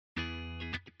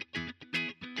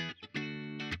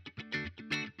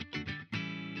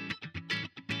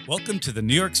Welcome to the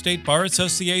New York State Bar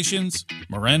Association's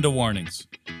Miranda Warnings,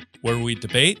 where we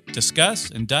debate, discuss,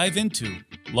 and dive into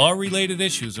law-related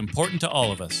issues important to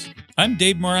all of us. I'm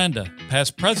Dave Miranda,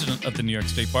 past president of the New York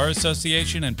State Bar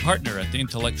Association and partner at the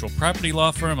intellectual property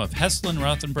law firm of Heslin,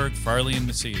 Rothenberg, Farley, and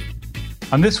Mesiti.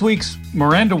 On this week's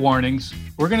Miranda Warnings,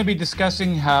 we're going to be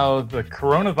discussing how the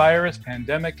coronavirus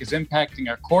pandemic is impacting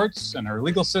our courts and our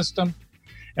legal system,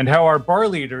 and how our bar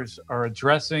leaders are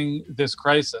addressing this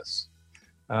crisis.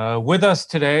 With us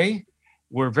today,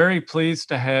 we're very pleased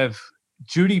to have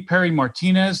Judy Perry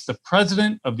Martinez, the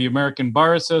president of the American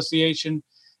Bar Association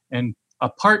and a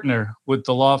partner with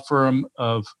the law firm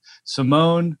of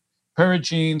Simone,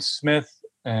 Perugine, Smith,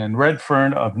 and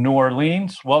Redfern of New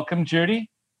Orleans. Welcome, Judy.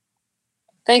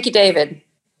 Thank you, David.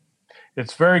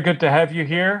 It's very good to have you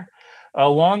here,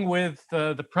 along with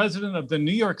the president of the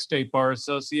New York State Bar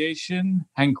Association,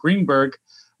 Hank Greenberg,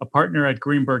 a partner at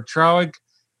Greenberg Traurig.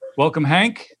 Welcome,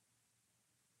 Hank.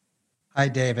 Hi,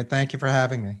 David. Thank you for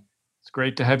having me. It's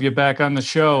great to have you back on the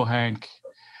show, Hank.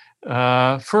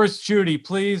 First, Judy,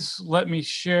 please let me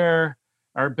share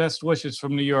our best wishes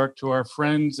from New York to our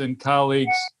friends and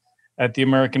colleagues at the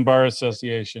American Bar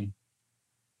Association.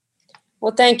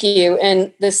 Well, thank you.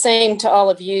 And the same to all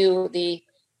of you. The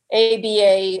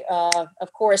ABA,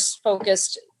 of course,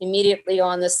 focused immediately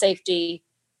on the safety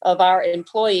of our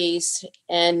employees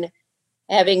and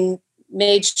having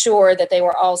made sure that they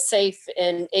were all safe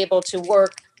and able to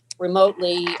work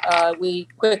remotely. We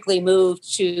quickly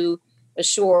moved to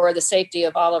assure the safety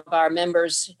of all of our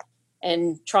members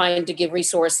and trying to give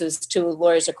resources to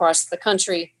lawyers across the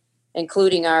country,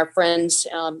 including our friends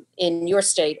in your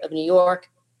state of New York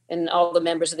and all the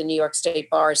members of the New York State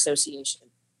Bar Association.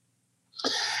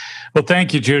 Well,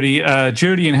 thank you, Judy.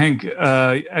 Judy and Hank,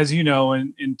 as you know,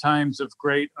 in times of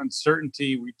great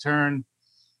uncertainty, we turn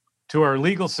to our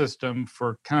legal system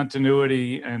for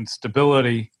continuity and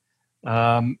stability.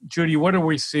 Judy, what are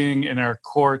we seeing in our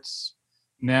courts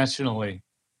nationally?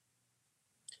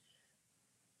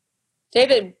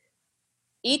 David,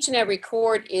 each and every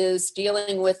court is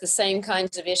dealing with the same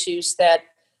kinds of issues that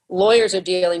lawyers are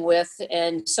dealing with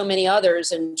and so many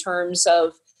others in terms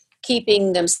of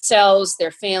keeping themselves,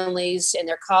 their families, and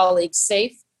their colleagues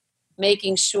safe,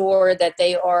 making sure that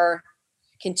they are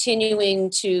continuing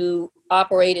to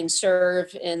operate and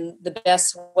serve in the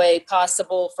best way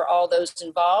possible for all those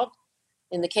involved.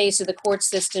 In the case of the court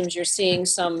systems, you're seeing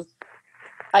some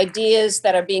ideas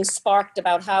that are being sparked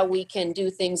about how we can do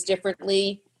things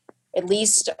differently, at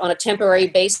least on a temporary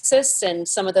basis. And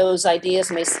some of those ideas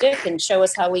may stick and show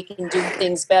us how we can do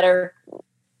things better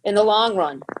in the long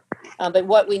run. But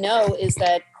what we know is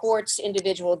that courts,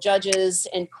 individual judges,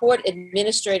 and court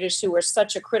administrators who are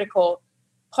such a critical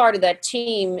part of that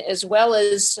team, as well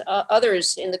as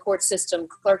others in the court system,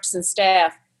 clerks and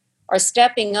staff, are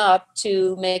stepping up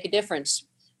to make a difference.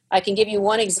 I can give you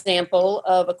one example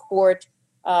of a court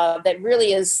that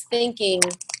really is thinking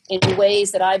in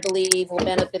ways that I believe will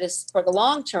benefit us for the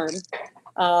long term,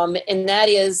 and that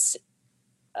is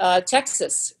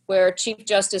Texas, where Chief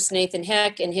Justice Nathan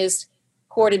Heck and his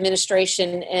court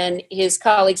administration and his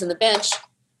colleagues on the bench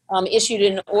issued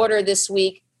an order this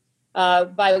week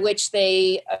by which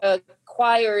they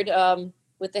acquired,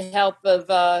 with the help of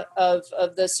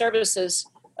the services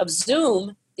of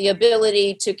Zoom, the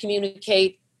ability to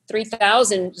communicate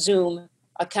 3,000 Zoom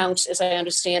accounts, as I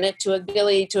understand it, to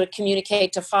ability to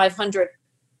communicate to 500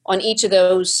 on each of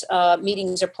those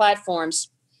meetings or platforms.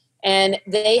 And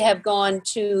they have gone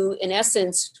to, in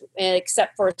essence,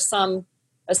 except for some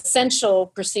essential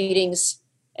proceedings,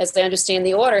 as I understand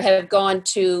the order, have gone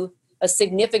to a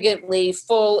significantly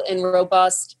full and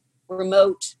robust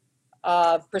remote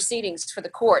proceedings for the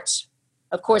courts.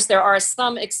 Of course, there are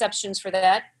some exceptions for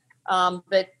that,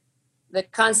 but the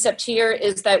concept here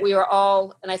is that we are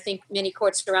all, and I think many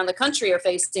courts around the country are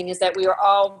facing, is that we are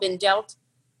all been dealt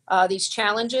these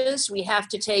challenges. We have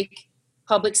to take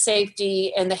public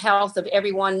safety and the health of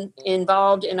everyone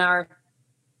involved in our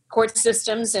court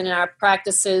systems and in our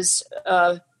practices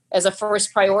as a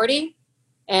first priority.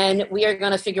 And we are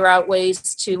going to figure out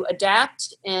ways to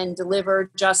adapt and deliver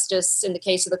justice in the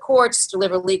case of the courts,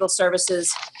 deliver legal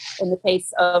services in the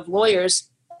case of lawyers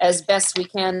as best we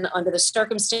can under the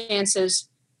circumstances.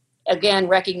 Again,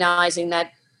 recognizing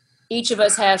that each of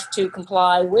us has to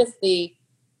comply with the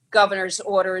governor's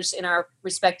orders in our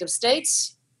respective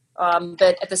states.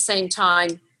 But at the same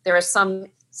time, there are some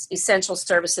essential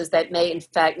services that may, in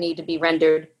fact, need to be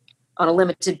rendered on a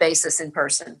limited basis in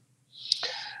person.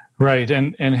 Right.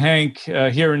 And Hank,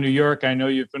 here in New York, I know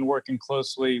you've been working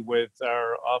closely with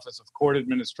our Office of Court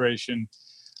Administration.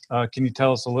 Can you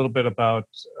tell us a little bit about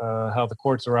how the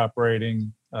courts are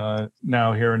operating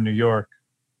now here in New York?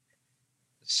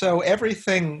 So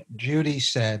everything Judy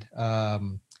said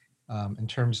in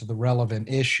terms of the relevant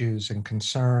issues and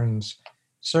concerns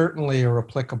certainly are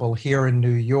applicable here in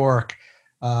New York,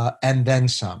 and then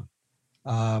some.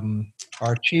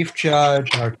 Our chief judge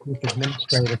and our chief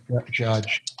administrative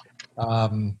judge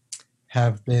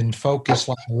have been focused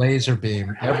like a laser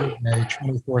beam every day,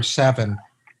 24/7,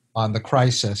 on the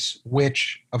crisis,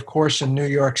 which, of course, in New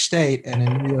York State and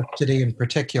in New York City in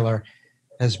particular,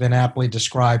 has been aptly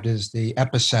described as the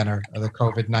epicenter of the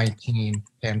COVID-19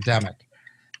 pandemic.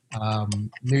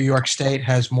 New York State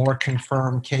has more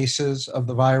confirmed cases of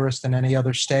the virus than any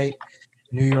other state.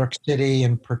 New York City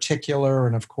in particular,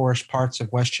 and of course parts of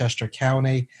Westchester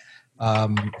County,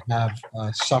 have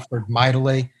suffered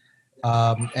mightily.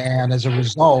 And as a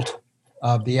result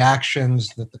of the actions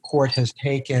that the court has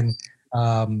taken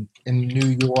in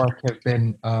New York have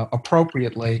been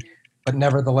appropriately, but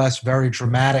nevertheless very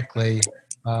dramatically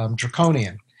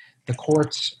draconian. The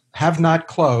courts have not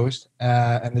closed,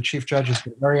 and the chief judge has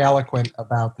been very eloquent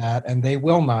about that, and they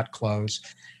will not close.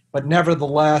 But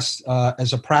nevertheless,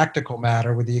 as a practical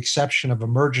matter, with the exception of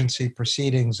emergency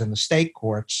proceedings in the state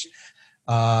courts,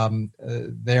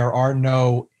 there are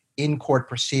no in-court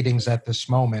proceedings at this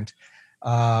moment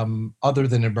other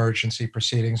than emergency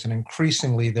proceedings, and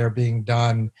increasingly they're being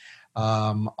done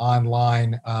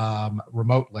online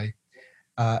remotely.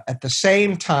 At the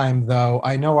same time, though,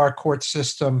 I know our court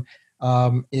system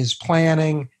is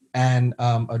planning and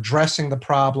addressing the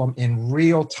problem in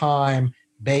real time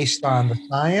based on the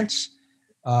science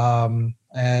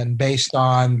and based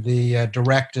on the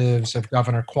directives of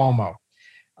Governor Cuomo.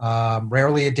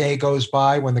 Rarely a day goes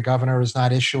by when the governor is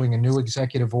not issuing a new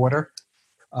executive order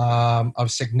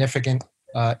of significant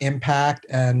impact,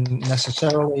 and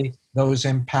necessarily those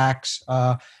impacts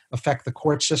affect the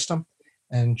court system.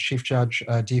 And Chief Judge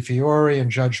DiFiore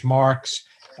and Judge Marks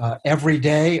every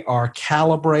day are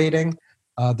calibrating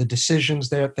the decisions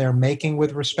that they're making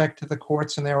with respect to the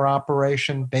courts and their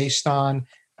operation based on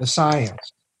the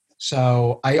science.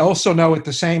 So I also know at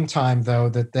the same time, though,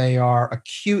 that they are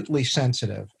acutely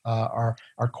sensitive, our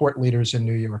court leaders in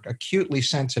New York, acutely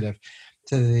sensitive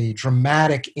to the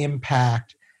dramatic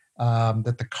impact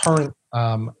that the current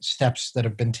steps that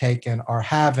have been taken are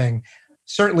having,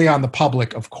 certainly on the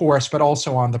public, of course, but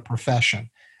also on the profession.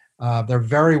 They're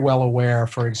very well aware,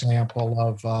 for example,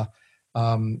 of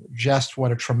just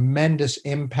what a tremendous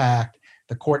impact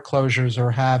the court closures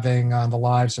are having on the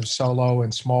lives of solo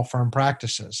and small firm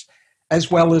practices, as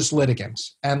well as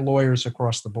litigants and lawyers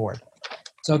across the board.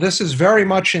 So this is very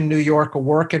much in New York a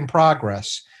work in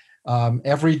progress.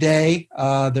 Every day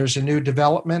there's a new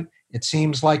development. It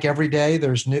seems like every day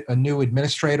there's a new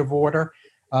administrative order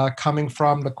coming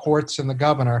from the courts and the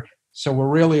governor. So we're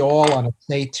really all on a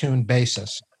stay-tuned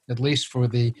basis, at least for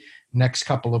the next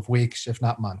couple of weeks, if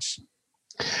not months.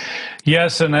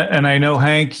 Yes, and I know,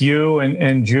 Hank, you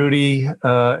and Judy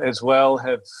as well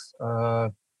have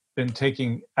been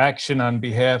taking action on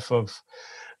behalf of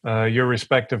your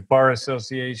respective bar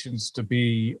associations to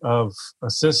be of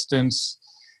assistance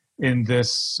in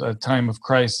this time of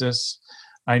crisis.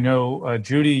 I know,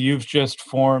 Judy, you've just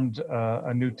formed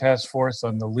a new task force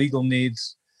on the legal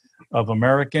needs of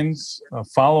Americans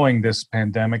following this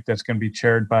pandemic that's going to be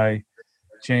chaired by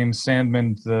James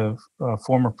Sandman, the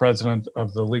former president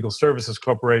of the Legal Services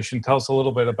Corporation. Tell us a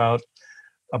little bit about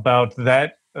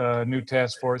that new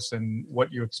task force and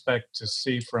what you expect to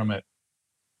see from it.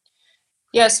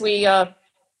 Yes, we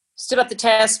stood up the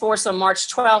task force on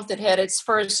March 12th. It had its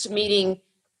first meeting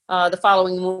the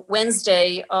following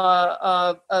Wednesday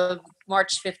of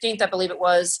March 15th, I believe it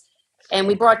was. And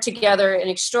we brought together an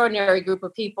extraordinary group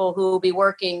of people who will be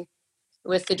working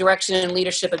with the direction and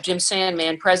leadership of Jim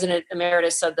Sandman, President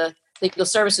Emeritus of the Legal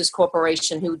Services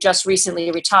Corporation, who just recently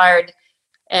retired.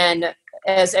 And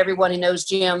as everyone who knows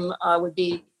Jim would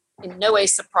be in no way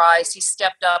surprised, he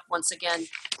stepped up once again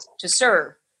to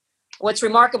serve. What's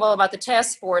remarkable about the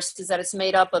task force is that it's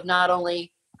made up of not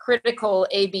only critical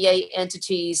ABA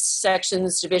entities,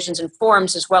 sections, divisions, and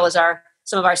forums, as well as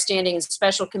some of our standing and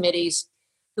special committees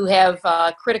who have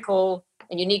critical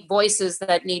and unique voices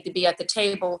that need to be at the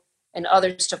table and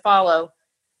others to follow.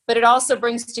 But it also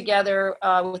brings together,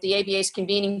 with the ABA's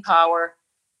convening power,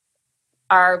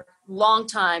 our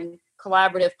longtime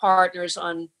collaborative partners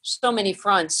on so many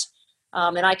fronts.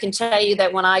 And I can tell you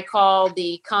that when I called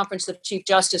the Conference of Chief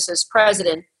Justices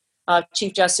president,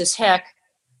 Chief Justice Heck,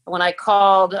 when I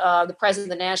called the president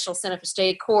of the National Center for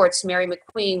State Courts, Mary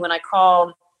McQueen, when I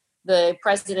called the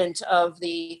president of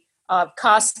the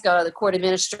COSCA, the court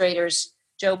administrators,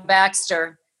 Joe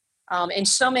Baxter, and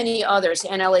so many others,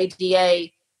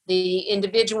 NLADA, the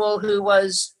individual who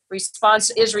is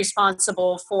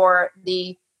responsible for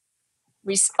the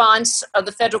response of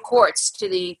the federal courts to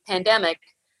the pandemic,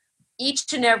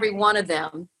 each and every one of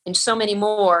them, and so many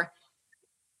more,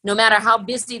 no matter how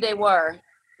busy they were,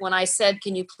 when I said,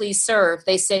 "Can you please serve?"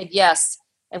 they said yes.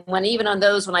 And when even on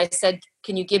those, when I said,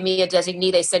 "Can you give me a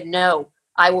designee?" they said, "No,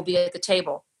 I will be at the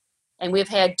table." And we've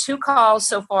had 2 calls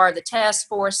so far, the task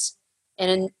force,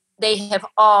 and they have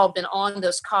all been on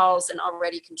those calls and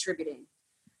already contributing.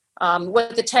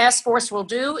 What the task force will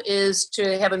do is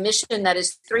to have a mission that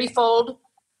is threefold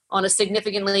on a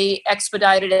significantly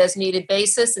expedited as needed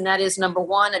basis. And that is, number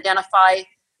 1, identify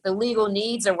the legal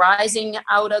needs arising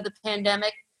out of the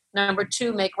pandemic. Number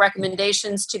 2, make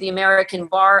recommendations to the American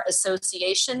Bar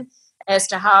Association as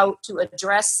to how to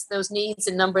address those needs.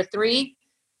 And number 3,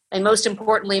 and most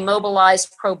importantly, mobilize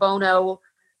pro bono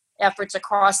efforts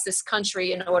across this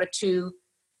country in order to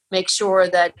make sure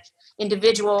that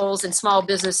individuals and small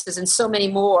businesses and so many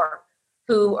more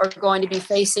who are going to be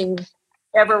facing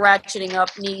ever ratcheting up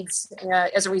needs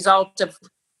as a result of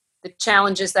the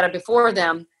challenges that are before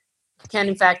them can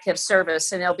in fact have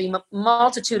service. And there'll be a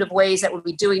multitude of ways that we'll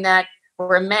be doing that.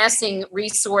 We're amassing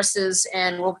resources,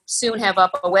 and we'll soon have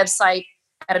up a website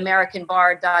at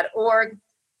americanbar.org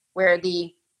where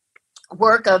the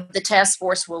work of the task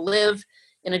force will live.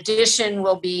 In addition,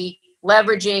 we'll be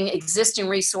leveraging existing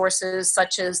resources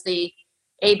such as the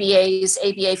ABA's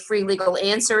ABA Free Legal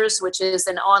Answers, which is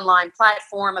an online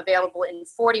platform available in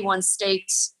 41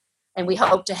 states, and we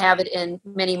hope to have it in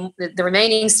the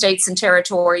remaining states and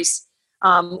territories,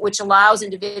 which allows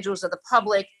individuals of the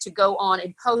public to go on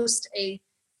and post a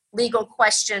legal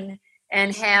question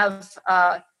and have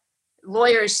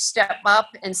lawyers step up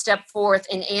and step forth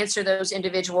and answer those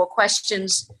individual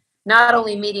questions, not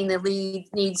only meeting the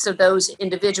needs of those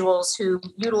individuals who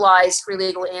utilize free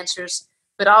legal answers,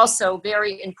 but also,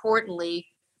 very importantly,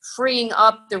 freeing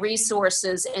up the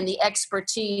resources and the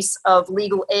expertise of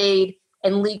legal aid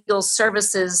and legal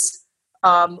services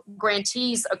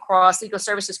grantees across, Legal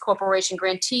Services Corporation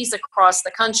grantees across the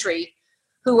country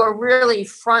who are really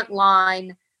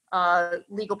frontline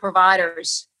legal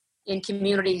providers in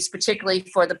communities, particularly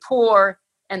for the poor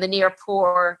and the near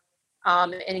poor,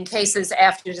 and in cases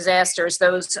after disasters,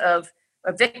 those of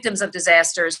victims of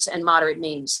disasters and moderate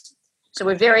means. So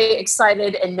we're very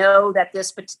excited and know that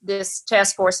this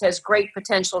task force has great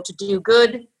potential to do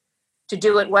good, to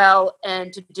do it well,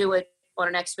 and to do it on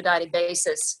an expedited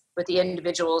basis with the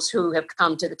individuals who have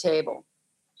come to the table.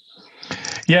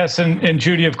 Yes, and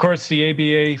Judy, of course, the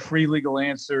ABA Free Legal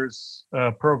Answers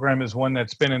program is one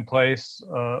that's been in place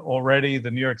already. The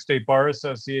New York State Bar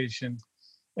Association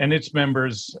and its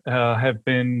members have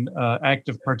been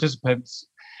active participants.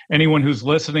 Anyone who's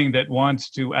listening that wants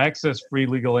to access Free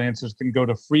Legal Answers can go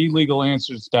to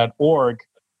freelegalanswers.org.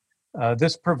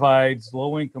 This provides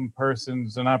low-income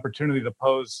persons an opportunity to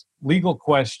pose legal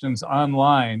questions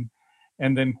online,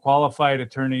 and then qualified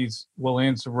attorneys will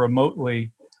answer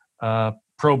remotely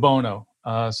pro bono.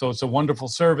 So it's a wonderful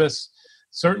service,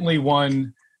 certainly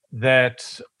one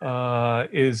that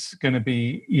is going to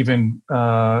be even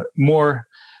more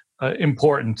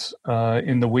important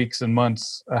in the weeks and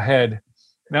months ahead.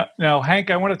 Now,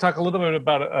 Hank, I want to talk a little bit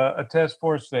about a task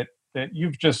force that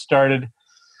you've just started.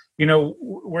 You know,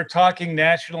 we're talking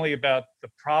nationally about the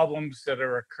problems that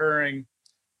are occurring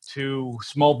to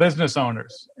small business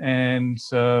owners, and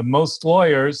most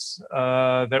lawyers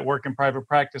that work in private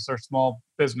practice are small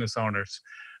business owners.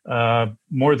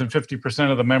 More than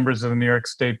 50% of the members of the New York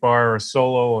State Bar are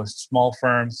solo or small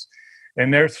firms,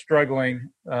 and they're struggling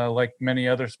like many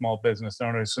other small business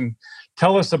owners. And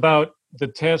tell us about the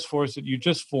task force that you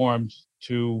just formed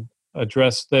to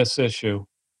address this issue.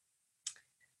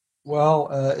 Well,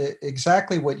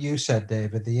 exactly what you said,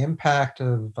 David. The impact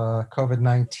of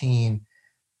COVID-19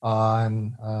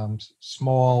 on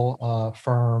small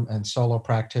firm and solo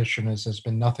practitioners has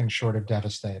been nothing short of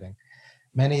devastating.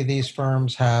 Many of these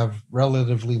firms have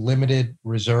relatively limited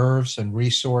reserves and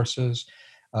resources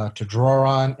to draw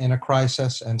on in a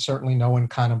crisis, and certainly no one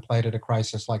contemplated a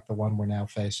crisis like the one we're now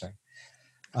facing.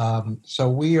 So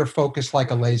we are focused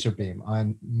like a laser beam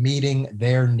on meeting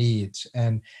their needs,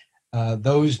 and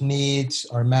those needs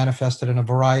are manifested in a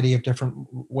variety of different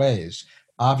ways.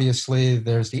 Obviously,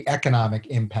 there's the economic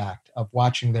impact of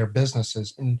watching their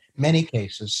businesses, in many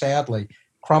cases, sadly,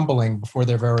 crumbling before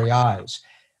their very eyes,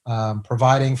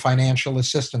 providing financial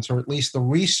assistance, or at least the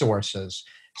resources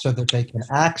so that they can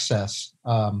access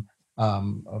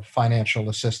financial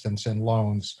assistance and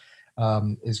loans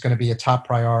is going to be a top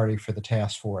priority for the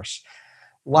task force.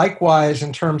 Likewise,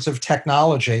 in terms of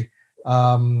technology,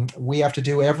 we have to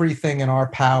do everything in our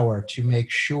power to make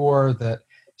sure that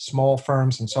small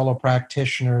firms and solo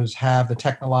practitioners have the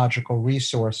technological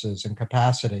resources and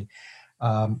capacity.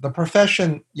 The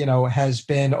profession, has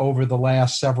been over the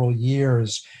last several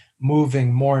years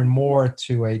moving more and more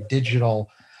to a digital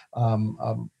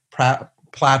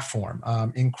platform.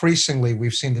 Increasingly,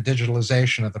 we've seen the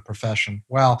digitalization of the profession.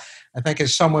 Well, I think,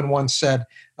 as someone once said,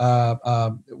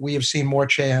 we have seen more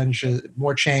change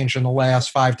in the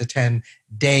last 5 to 10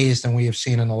 days than we have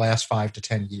seen in the last 5 to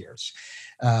 10 years.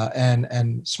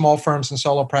 And small firms and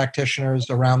solo practitioners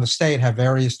around the state have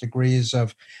various degrees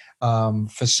of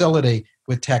facility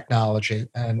with technology,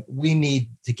 and we need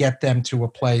to get them to a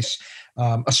place,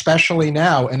 especially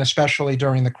now and especially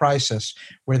during the crisis,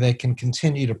 where they can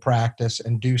continue to practice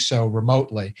and do so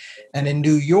remotely. And in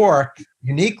New York,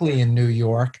 uniquely in New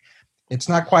York, it's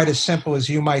not quite as simple as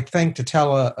you might think to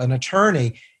tell an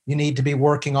attorney you need to be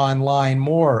working online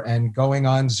more and going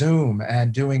on Zoom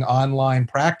and doing online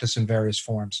practice in various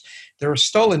forms. There are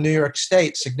still in New York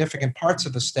State significant parts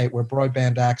of the state where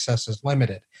broadband access is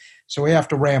limited. So we have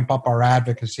to ramp up our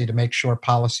advocacy to make sure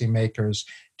policymakers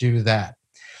do that.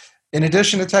 In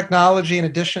addition to technology, in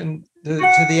addition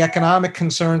to the economic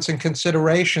concerns and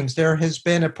considerations, there has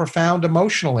been a profound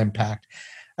emotional impact.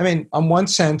 I mean, on one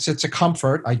sense, it's a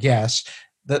comfort, I guess,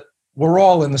 that we're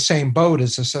all in the same boat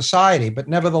as a society, but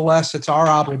nevertheless, it's our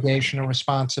obligation and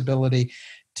responsibility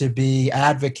to be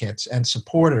advocates and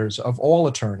supporters of all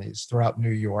attorneys throughout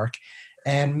New York,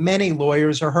 and many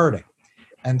lawyers are hurting.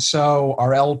 And so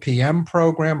our LPM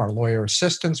program, our lawyer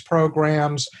assistance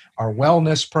programs, our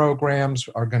wellness programs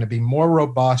are going to be more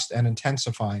robust and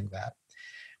intensifying that.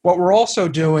 What we're also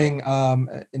doing,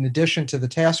 in addition to the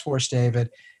task force, David,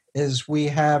 is we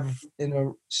have, in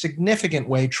a significant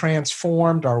way,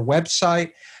 transformed our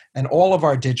website and all of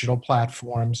our digital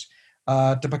platforms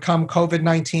to become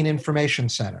COVID-19 information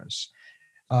centers.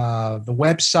 The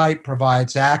website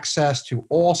provides access to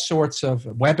all sorts of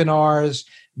webinars.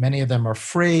 Many of them are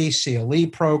free, CLE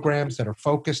programs that are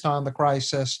focused on the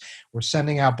crisis. We're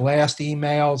sending out blast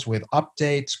emails with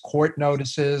updates, court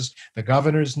notices, the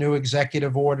governor's new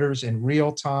executive orders in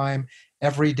real time,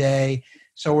 every day.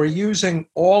 So we're using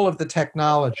all of the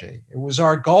technology. It was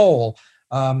our goal,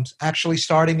 actually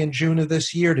starting in June of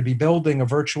this year, to be building a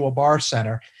virtual bar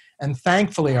center. And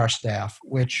thankfully, our staff,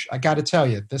 which I got to tell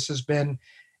you, this has been,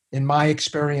 in my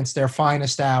experience, their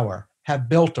finest hour, have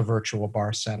built a virtual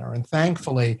bar center. And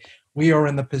thankfully, we are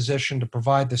in the position to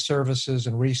provide the services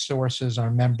and resources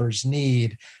our members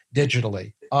need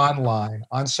digitally, online,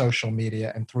 on social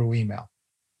media, and through email.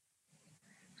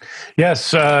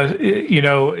 Yes,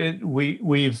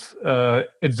 we've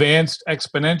advanced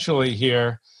exponentially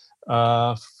here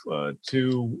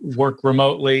to work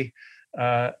remotely.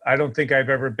 I don't think I've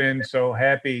ever been so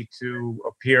happy to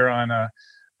appear on a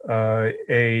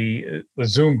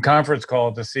Zoom conference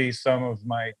call to see some of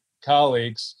my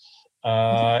colleagues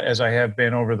as I have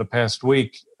been over the past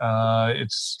week.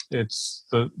 It's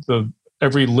the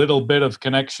every little bit of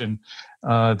connection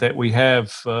that we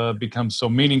have becomes so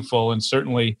meaningful, and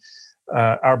certainly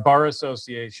our bar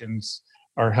associations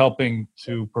are helping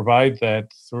to provide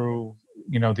that through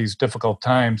these difficult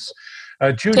times.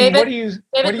 Judy, David, what do you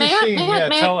see?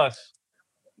 Tell us.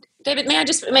 David, may I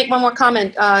just make one more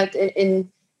comment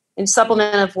in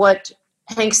supplement of what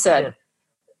Hank said?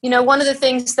 Sure. One of the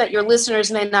things that your listeners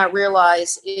may not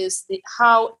realize is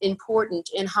how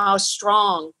important and how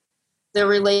strong the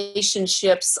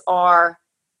relationships are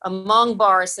among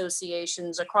bar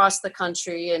associations across the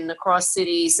country and across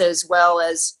cities, as well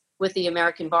as with the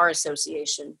American Bar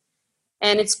Association.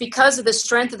 And it's because of the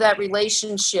strength of that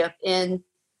relationship and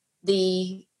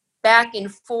the back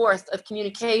and forth of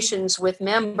communications with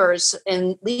members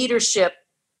and leadership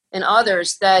and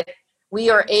others that we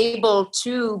are able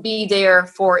to be there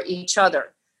for each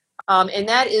other. And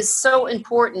that is so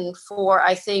important for,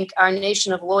 I think, our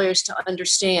nation of lawyers to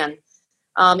understand.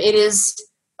 It is,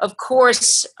 of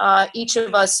course, each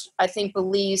of us, I think,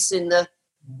 believes in the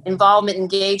involvement,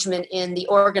 engagement in the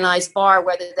organized bar,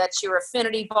 whether that's your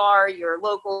affinity bar, your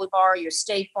local bar, your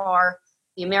state bar,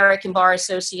 the American Bar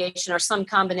Association, or some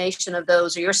combination of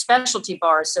those, or your specialty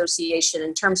bar association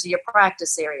in terms of your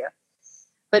practice area.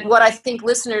 But what I think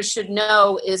listeners should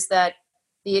know is that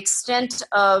the extent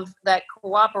of that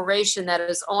cooperation that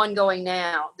is ongoing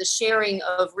now, the sharing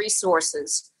of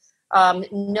resources,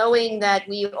 knowing that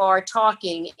we are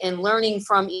talking and learning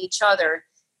from each other,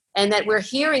 and that we're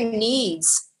hearing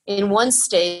needs in one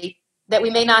state that we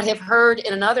may not have heard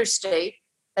in another state.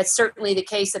 That's certainly the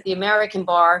case at the American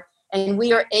Bar. And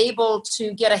we are able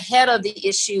to get ahead of the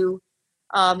issue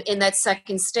in that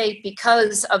second state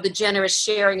because of the generous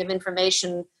sharing of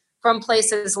information from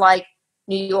places like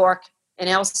New York and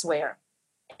elsewhere.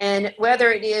 And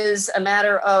whether it is a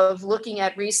matter of looking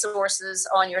at resources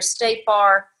on your state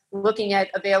bar, looking at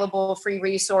available free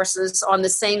resources on the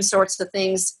same sorts of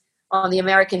things on the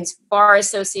American Bar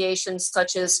Association,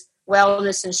 such as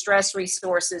wellness and stress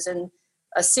resources, and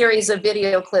a series of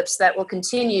video clips that will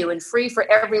continue and free for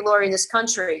every lawyer in this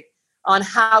country on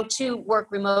how to work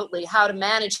remotely, how to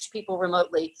manage people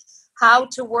remotely, how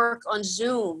to work on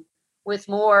Zoom with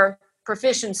more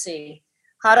proficiency,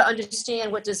 how to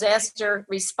understand what disaster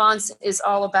response is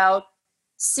all about,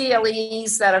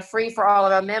 CLEs that are free for all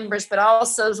of our members, but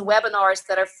also webinars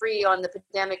that are free on the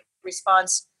pandemic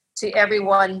response to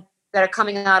everyone that are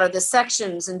coming out of the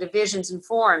sections and divisions and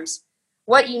forums.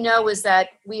 What you know is that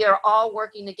we are all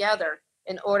working together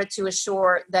in order to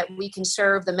assure that we can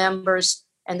serve the members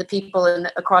and the people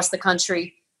across the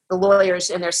country, the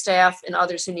lawyers and their staff and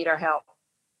others who need our help.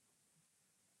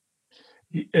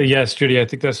 Yes, Judy, I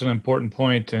think that's an important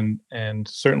point, and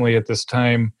certainly at this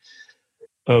time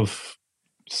of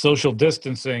social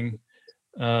distancing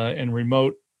and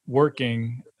remote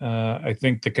working, I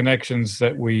think the connections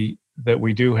that we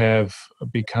do have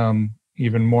become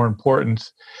even more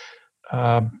important.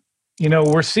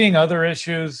 We're seeing other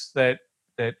issues that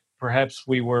perhaps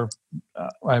we were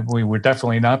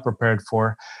definitely not prepared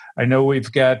for. I know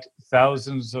we've got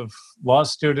thousands of law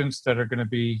students that are going to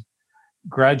be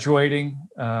graduating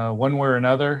one way or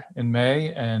another in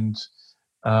May, and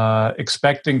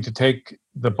expecting to take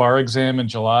the bar exam in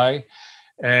July.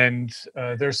 And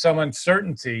there's some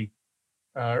uncertainty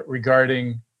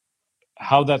regarding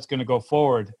how that's going to go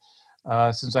forward.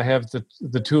 Since I have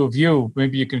the two of you,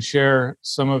 maybe you can share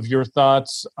some of your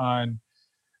thoughts on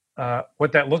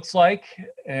what that looks like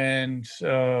and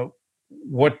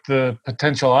what the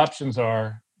potential options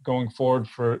are going forward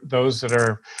for those that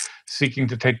are seeking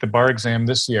to take the bar exam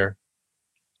this year.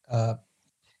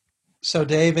 So,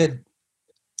 David,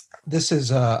 this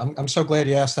is I'm so glad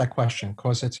you asked that question,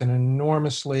 because it's an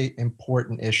enormously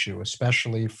important issue,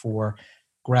 especially for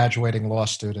graduating law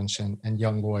students and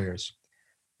young lawyers.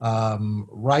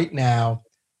 Right now,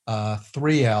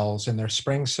 3Ls in their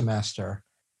spring semester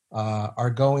are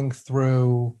going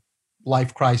through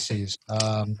life crises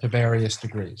to various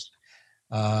degrees.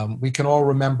 We can all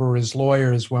remember as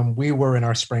lawyers when we were in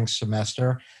our spring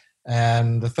semester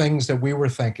and the things that we were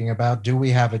thinking about. Do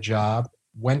we have a job?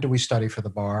 When do we study for the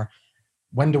bar?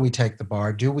 When do we take the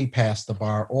bar? Do we pass the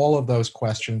bar? All of those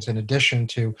questions, in addition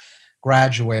to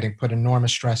graduating, put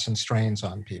enormous stress and strains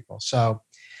on people. So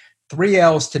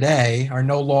 3Ls today are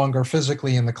no longer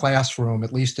physically in the classroom,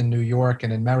 at least in New York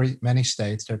and in many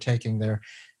states. They're taking their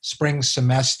spring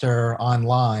semester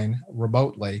online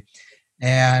remotely.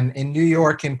 And in New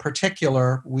York in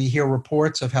particular, we hear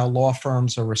reports of how law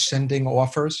firms are rescinding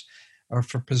offers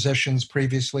for positions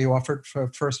previously offered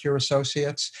for first-year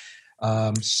associates.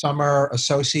 Summer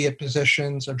associate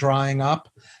positions are drying up.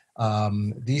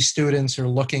 These students are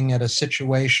looking at a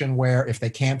situation where if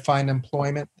they can't find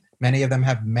employment, many of them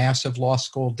have massive law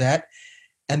school debt.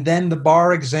 And then the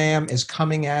bar exam is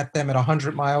coming at them at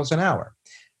 100 miles an hour.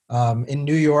 In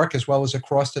New York, as well as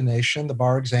across the nation, the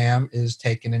bar exam is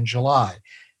taken in July.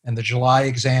 And the July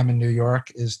exam in New York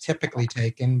is typically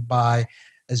taken by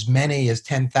as many as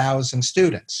 10,000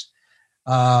 students.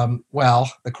 Well,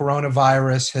 the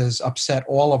coronavirus has upset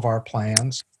all of our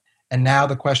plans. And now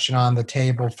the question on the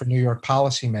table for New York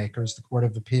policymakers, the Court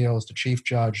of Appeals, the Chief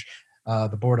Judge,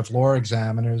 the Board of Law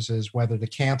Examiners, is whether to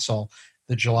cancel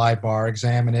the July bar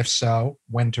exam, and if so,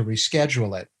 when to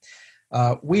reschedule it.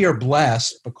 We are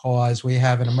blessed because we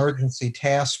have an emergency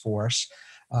task force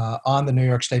on the New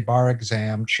York State Bar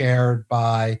Exam chaired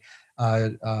by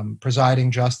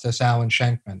Presiding Justice Alan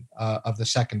Schenkman of the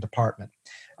Second Department.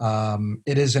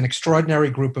 It is an extraordinary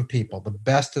group of people, the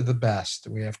best of the best.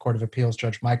 We have Court of Appeals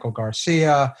Judge Michael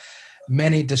Garcia,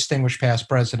 many distinguished past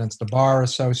presidents, the Bar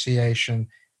Association,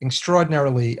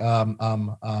 extraordinarily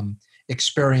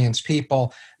experienced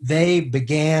people. They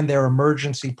began their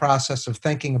emergency process of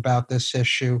thinking about this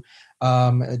issue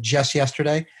just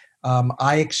yesterday.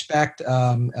 I expect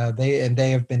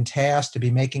they have been tasked to be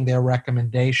making their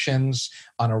recommendations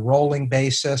on a rolling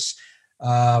basis.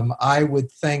 I would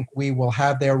think we will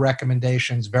have their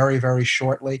recommendations very, very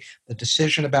shortly. The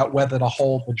decision about whether to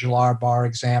hold the July bar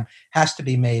exam has to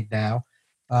be made now.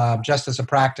 Just as a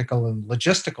practical and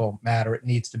logistical matter, it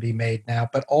needs to be made now,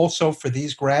 but also for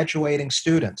these graduating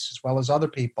students, as well as other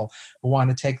people who want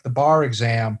to take the bar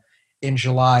exam in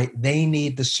July, they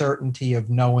need the certainty of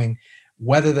knowing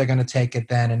whether they're going to take it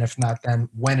then, and if not then,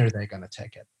 when are they going to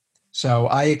take it? So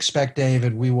I expect,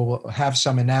 David, we will have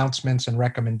some announcements and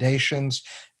recommendations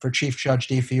for Chief Judge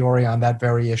DiFiore on that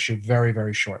very issue very,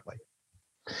 very shortly.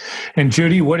 And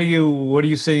Judy, what are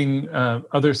you seeing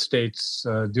other states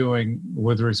doing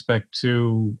with respect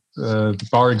to the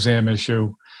bar exam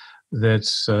issue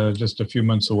that's just a few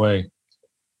months away?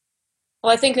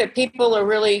 Well, I think that people are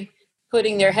really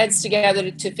putting their heads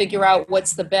together to figure out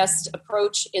what's the best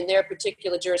approach in their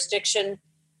particular jurisdiction.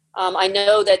 I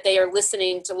know that they are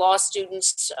listening to law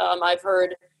students. I've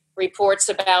heard reports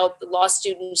about the law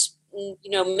students,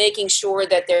 making sure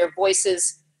that their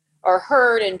voices are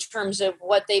heard in terms of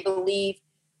what they believe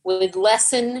would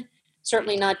lessen,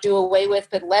 certainly not do away with,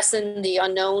 but lessen the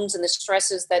unknowns and the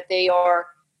stresses that they are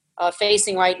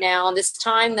facing right now. And this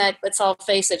time that, let's all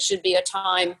face it, should be a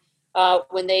time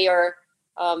when they are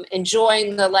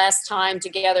enjoying the last time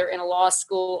together in a law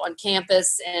school on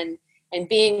campus and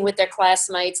being with their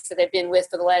classmates that they've been with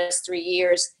for the last 3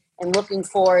 years and looking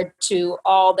forward to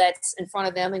all that's in front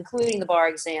of them, including the bar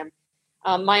exam.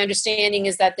 My understanding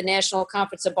is that the National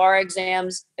Conference of Bar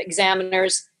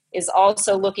Examiners is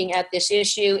also looking at this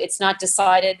issue. It's not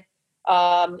decided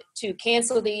to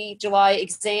cancel the July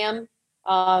exam.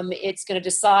 It's going to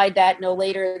decide that no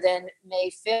later than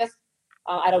May 5th.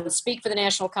 I don't speak for the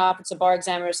National Conference of Bar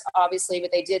Examiners, obviously,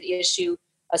 but they did issue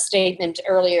a statement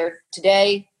earlier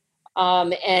today.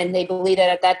 And they believe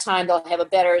that at that time they'll have a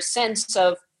better sense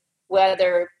of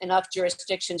whether enough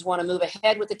jurisdictions want to move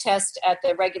ahead with the test at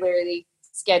the regularly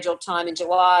scheduled time in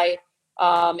July,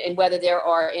 and whether there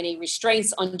are any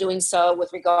restraints on doing so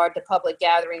with regard to public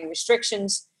gathering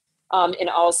restrictions, and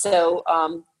also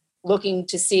looking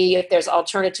to see if there's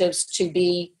alternatives to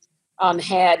be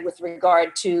had with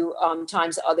regard to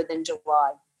times other than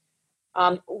July.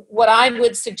 What I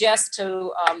would suggest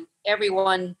to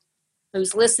everyone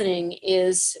who's listening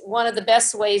is one of the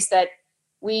best ways that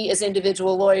we as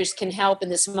individual lawyers can help in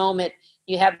this moment.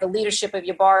 You have the leadership of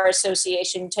your bar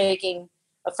association taking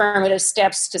affirmative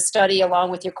steps to study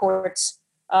along with your courts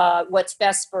what's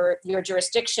best for your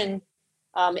jurisdiction.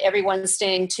 Everyone's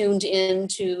staying tuned in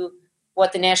to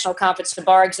what the National Conference of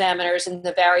Bar Examiners and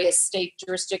the various state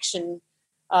jurisdiction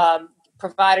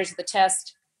providers of the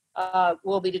test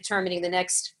will be determining the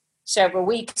next several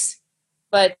weeks.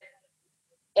 But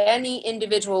any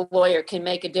individual lawyer can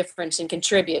make a difference and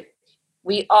contribute.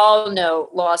 We all know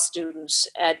law students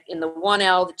in the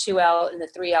 1L, the 2L, and the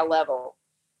 3L level.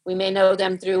 We may know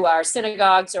them through our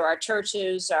synagogues or our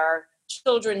churches, our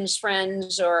children's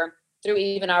friends, or through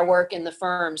even our work in the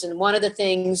firms. And one of the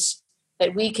things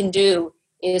that we can do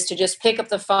is to just pick up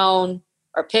the phone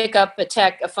or pick up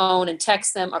a phone and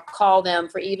text them or call them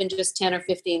for even just 10 or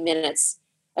 15 minutes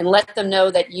and let them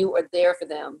know that you are there for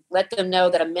them. Let them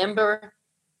know that a member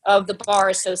of the Bar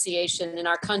Association in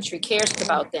our country cares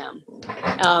about them,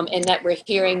 and that we're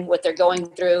hearing what they're going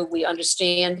through. We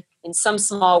understand in some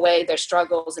small way their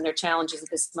struggles and their challenges at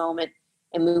this moment,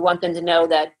 and we want them to know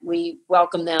that we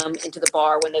welcome them into the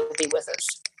bar when they will be with us.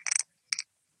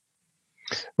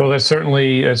 Well, that's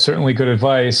certainly good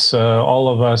advice. All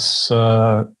of us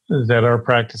that are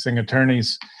practicing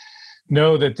attorneys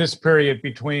know that this period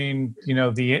between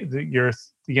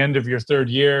the end of your third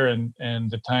year and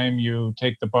the time you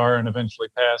take the bar and eventually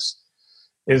pass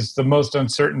is the most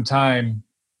uncertain time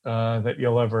that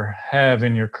you'll ever have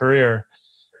in your career.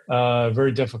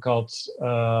 Very difficult,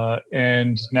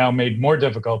 and now made more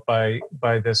difficult by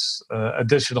this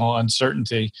additional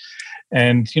uncertainty.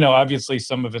 And obviously,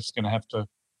 some of it's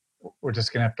we're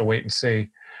just going to have to wait and see.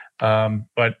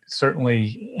 But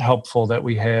certainly helpful that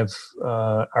we have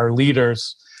our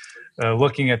leaders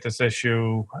looking at this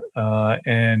issue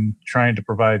and trying to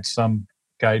provide some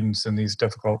guidance in these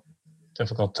difficult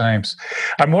times.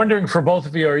 I'm wondering, for both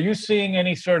of you, are you seeing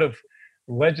any sort of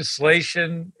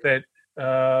legislation that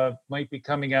might be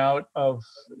coming out of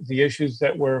the issues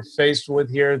that we're faced with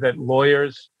here that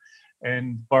lawyers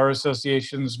and bar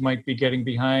associations might be getting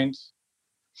behind?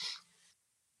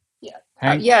 Yeah.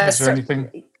 Hank, Yes. is there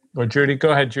anything? Or Judy?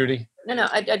 Go ahead, Judy. No.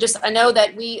 I know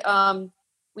that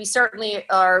we certainly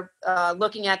are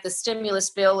looking at the stimulus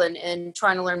bill and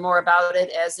trying to learn more about it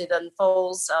as it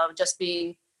unfolds. Just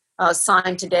being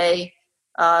signed today,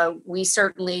 we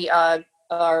certainly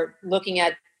are looking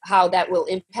at how that will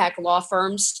impact law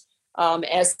firms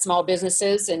as small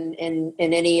businesses and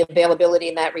any availability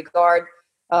in that regard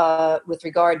with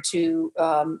regard to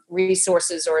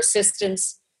resources or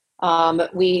assistance.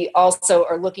 We also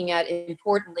are looking at,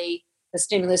 importantly, the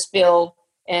stimulus bill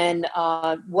and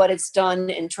what it's done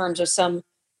in terms of some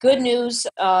good news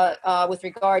with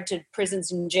regard to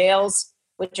prisons and jails,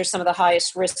 which are some of the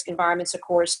highest risk environments, of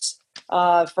course,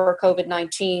 for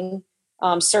COVID-19.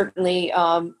 Certainly,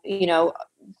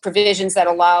 provisions that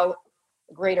allow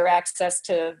greater access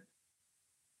to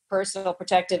personal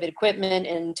protective equipment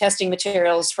and testing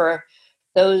materials for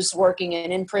those working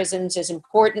in prisons is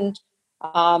important.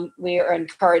 We are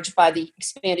encouraged by the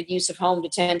expanded use of home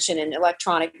detention and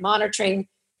electronic monitoring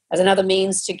as another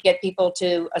means to get people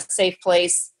to a safe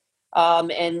place.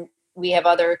 And we have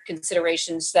other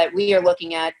considerations that we are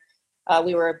looking at.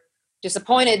 We were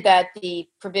disappointed that the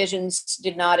provisions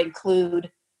did not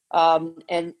include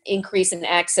an increase in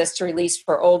access to release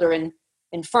for older and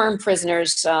infirm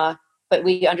prisoners. But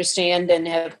we understand and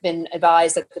have been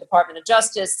advised that the Department of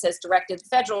Justice has directed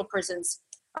federal prisons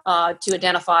to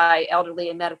identify elderly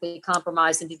and medically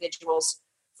compromised individuals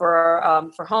for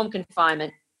home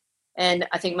confinement. And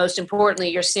I think most importantly,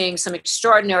 you're seeing some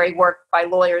extraordinary work by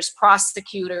lawyers,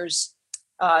 prosecutors,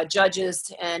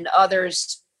 judges, and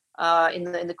others in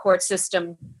the court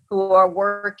system who are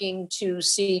working to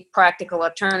seek practical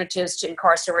alternatives to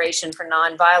incarceration for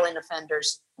nonviolent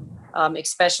offenders,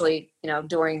 especially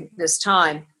during this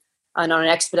time and on an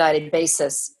expedited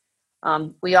basis.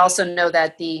 We also know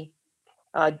that the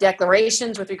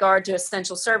declarations with regard to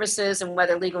essential services and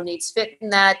whether legal needs fit in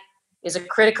that is a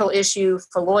critical issue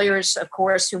for lawyers, of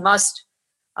course, who must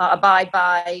abide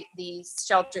by the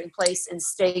shelter in place and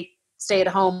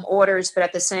stay-at-home orders. But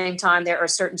at the same time, there are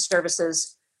certain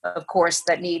services, of course,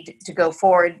 that need to go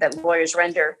forward that lawyers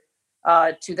render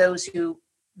to those who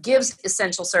gives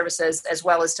essential services as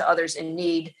well as to others in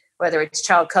need, whether it's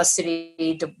child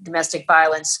custody, domestic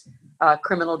violence,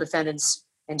 criminal defendants,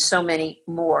 and so many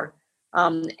more.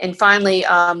 And finally,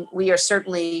 we are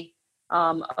certainly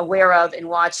aware of and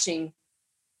watching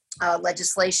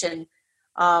legislation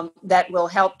that will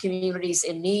help communities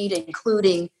in need,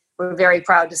 including, we're very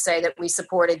proud to say that we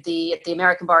supported the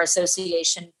American Bar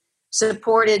Association,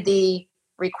 supported the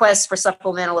request for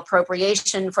supplemental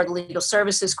appropriation for the Legal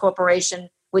Services Corporation,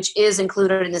 which is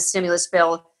included in the stimulus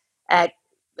bill at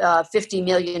 $50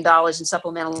 million in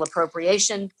supplemental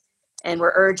appropriation. And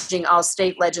we're urging all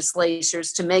state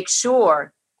legislatures to make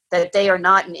sure that they are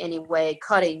not in any way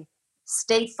cutting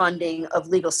state funding of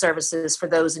legal services for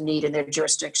those in need in their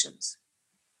jurisdictions.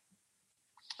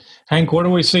 Hank, what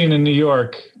are we seeing in New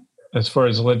York as far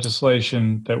as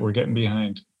legislation that we're getting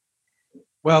behind?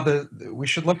 Well, we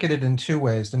should look at it in two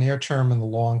ways, the near term and the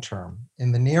long term.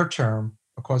 In the near term,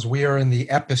 because we are in the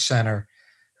epicenter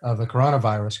of the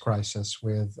coronavirus crisis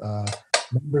with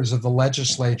members of the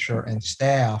legislature and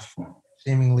staff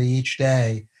seemingly each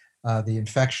day, the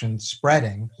infection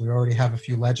spreading. We already have a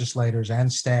few legislators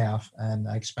and staff, and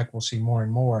I expect we'll see more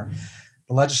and more.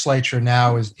 The legislature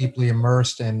now is deeply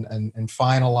immersed in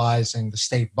finalizing the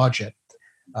state budget,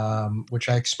 which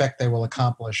I expect they will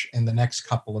accomplish in the next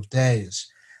couple of days.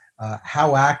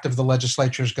 How active the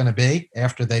legislature is going to be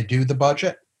after they do the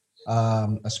budget,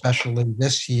 especially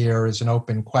this year, is an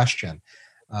open question.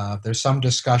 There's some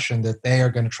discussion that they are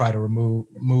going to try to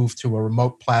move to a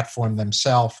remote platform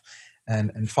themselves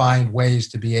and find ways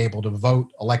to be able to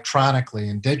vote electronically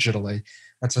and digitally.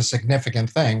 That's a significant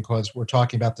thing because we're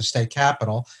talking about the state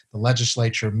capitol. The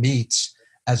legislature meets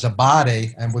as a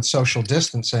body, and with social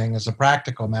distancing as a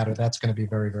practical matter, that's going to be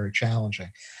very, very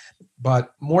challenging.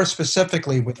 But more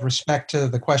specifically, with respect to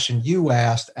the question you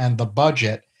asked and the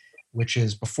budget, which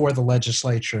is before the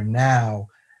legislature now,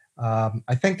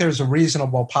 I think there's a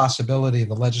reasonable possibility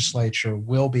the legislature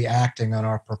will be acting on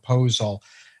our proposal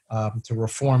to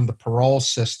reform the parole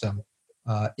system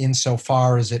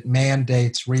insofar as it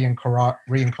mandates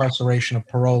reincarceration of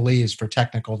parolees for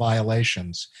technical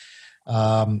violations.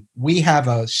 We have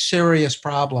a serious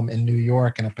problem in New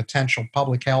York and a potential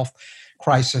public health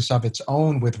crisis of its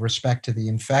own with respect to the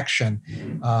infection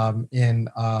in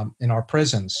our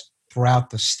prisons throughout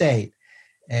the state.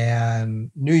 And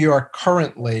New York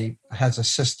currently has a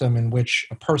system in which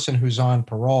a person who's on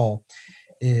parole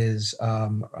is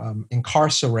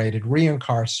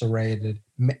reincarcerated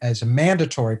as a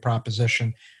mandatory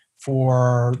proposition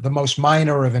for the most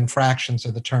minor of infractions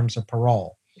of the terms of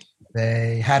parole.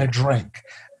 They had a drink.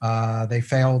 They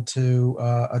failed to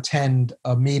attend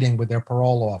a meeting with their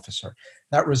parole officer.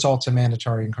 That results in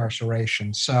mandatory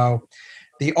incarceration. So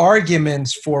the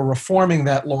arguments for reforming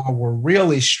that law were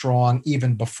really strong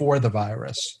even before the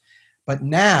virus. But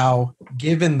now,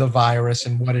 given the virus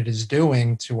and what it is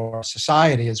doing to our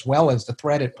society, as well as the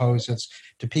threat it poses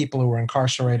to people who are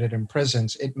incarcerated in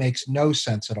prisons, it makes no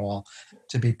sense at all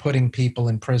to be putting people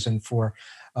in prison for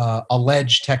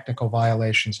alleged technical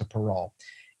violations of parole.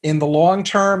 In the long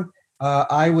term,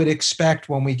 I would expect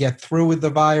when we get through with the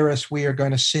virus, we are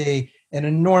going to see an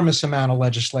enormous amount of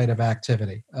legislative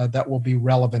activity that will be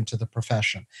relevant to the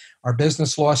profession. Our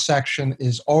business law section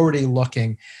is already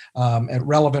looking at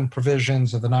relevant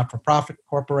provisions of the not-for-profit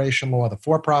corporation law, the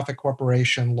for-profit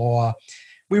corporation law.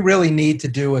 We really need to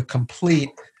do a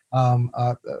complete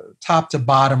top to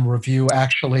bottom review,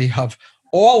 actually, of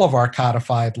all of our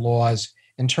codified laws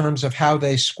in terms of how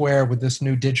they square with this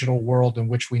new digital world in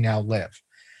which we now live.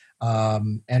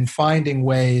 And finding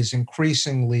ways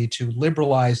increasingly to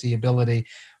liberalize the ability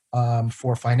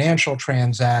for financial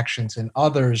transactions and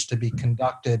others to be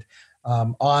conducted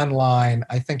online.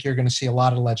 I think you're going to see a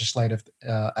lot of legislative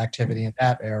activity in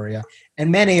that area,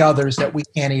 and many others that we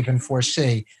can't even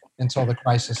foresee until the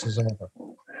crisis is over.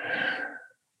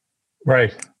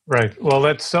 Right. Well,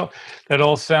 that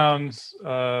all sounds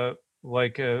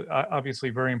like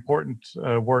obviously very important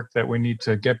work that we need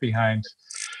to get behind.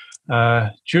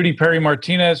 Judy Perry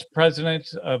Martinez, President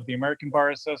of the American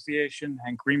Bar Association,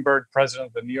 Hank Greenberg, President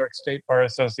of the New York State Bar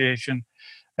Association.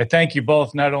 I thank you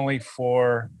both not only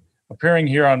for appearing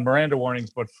here on Miranda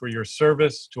Warnings, but for your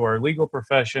service to our legal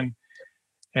profession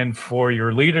and for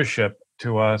your leadership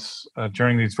to us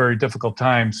during these very difficult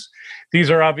times. These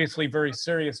are obviously very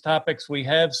serious topics. We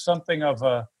have something of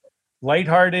a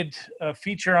lighthearted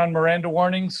feature on Miranda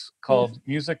Warnings called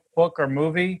Music, Book, or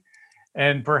Movie.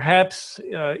 And perhaps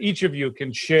each of you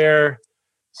can share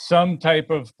some type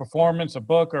of performance, a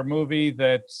book or movie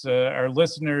that our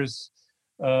listeners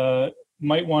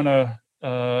might want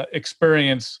to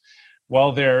experience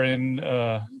while they're in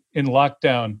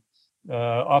lockdown.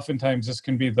 Oftentimes, this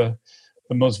can be the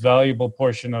most valuable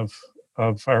portion of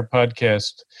our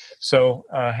podcast. So,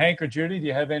 Hank or Judy, do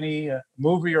you have any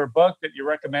movie or book that you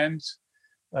recommend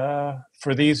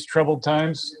for these troubled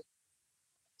times?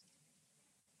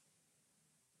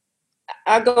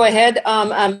 I'll go ahead.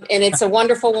 And it's a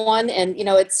wonderful one. And,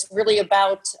 it's really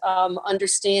about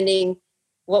understanding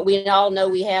what we all know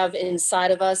we have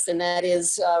inside of us, and that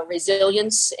is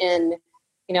resilience and,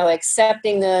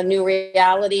 accepting the new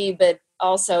reality, but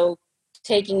also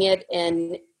taking it.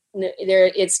 And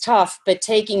it's tough, but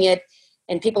taking it,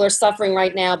 and people are suffering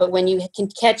right now. But when you can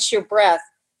catch your breath,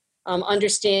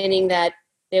 understanding that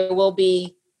there will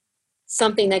be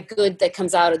something good that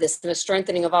comes out of this, and a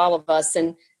strengthening of all of us.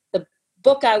 And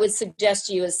book I would suggest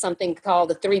to you is something called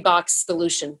The 3-Box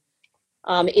Solution.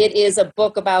 It is a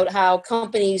book about how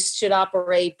companies should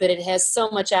operate, but it has so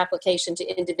much application to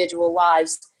individual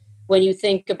lives when you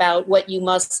think about what you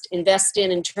must invest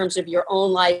in terms of your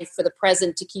own life for the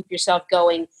present to keep yourself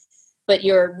going, but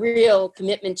your real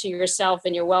commitment to yourself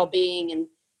and your well-being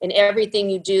and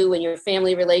everything you do in your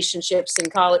family relationships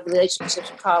and relationships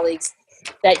with colleagues,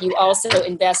 that you also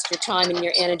invest your time and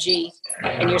your energy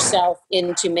and yourself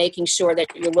into making sure that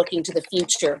you're looking to the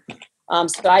future.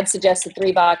 So I'd suggest the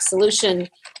 3-Box Solution.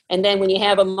 And then when you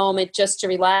have a moment just to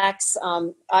relax,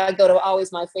 I go to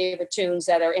always my favorite tunes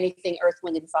that are anything Earth,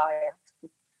 Wind, and Fire.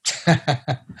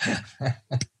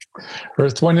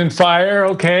 Earth, Wind, and Fire,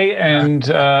 okay. And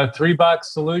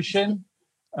 3-Box Solution.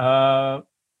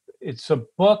 It's a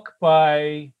book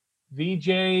by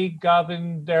Vijay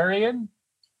Govindarayan.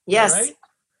 Yes. Right?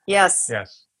 Yes.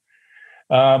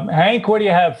 Hank, what do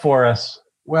you have for us?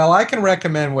 Well, I can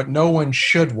recommend what no one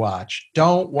should watch.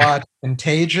 Don't watch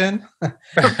Contagion.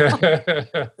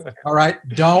 All right,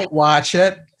 don't watch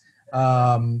it.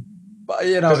 But,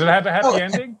 does it have a happy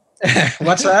ending?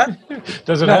 What's that?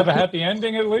 Does it have a happy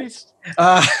ending at least?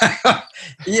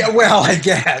 Yeah, well, I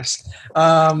guess.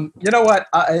 You know what?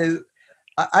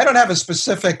 I don't have a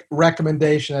specific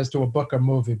recommendation as to a book or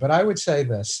movie, but I would say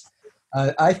this.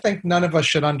 I think none of us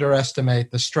should underestimate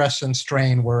the stress and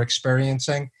strain we're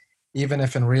experiencing, even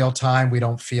if in real time we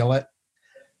don't feel it.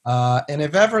 And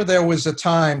if ever there was a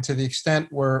time, to the extent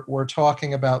we're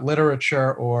talking about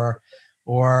literature or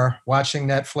watching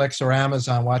Netflix or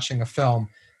Amazon, watching a film,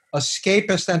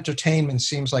 escapist entertainment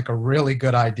seems like a really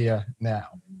good idea now.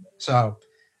 So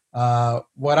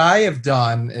what I have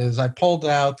done is I pulled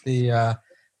out the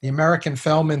American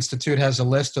Film Institute has a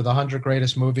list of the 100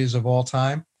 greatest movies of all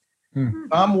time.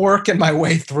 I'm working my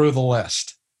way through the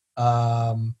list.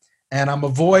 And I'm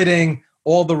avoiding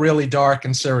all the really dark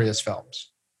and serious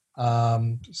films.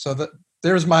 So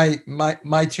there's my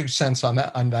 2 cents on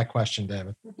that question,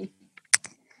 David.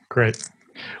 Great.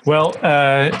 Well,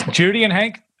 Judy and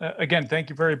Hank, again, thank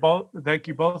you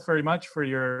both very much for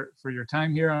your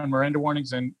time here on Miranda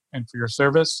Warnings and for your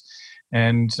service.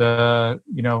 And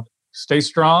stay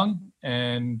strong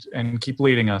and keep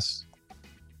leading us.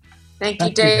 Thank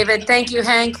you, David. Thank you,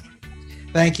 Hank.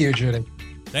 Thank you, Judy.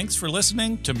 Thanks for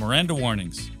listening to Miranda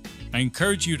Warnings. I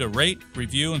encourage you to rate,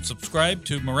 review, and subscribe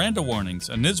to Miranda Warnings,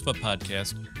 a NYSSBA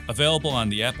podcast, available on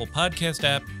the Apple Podcast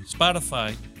app,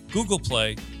 Spotify, Google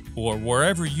Play, or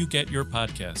wherever you get your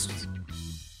podcasts.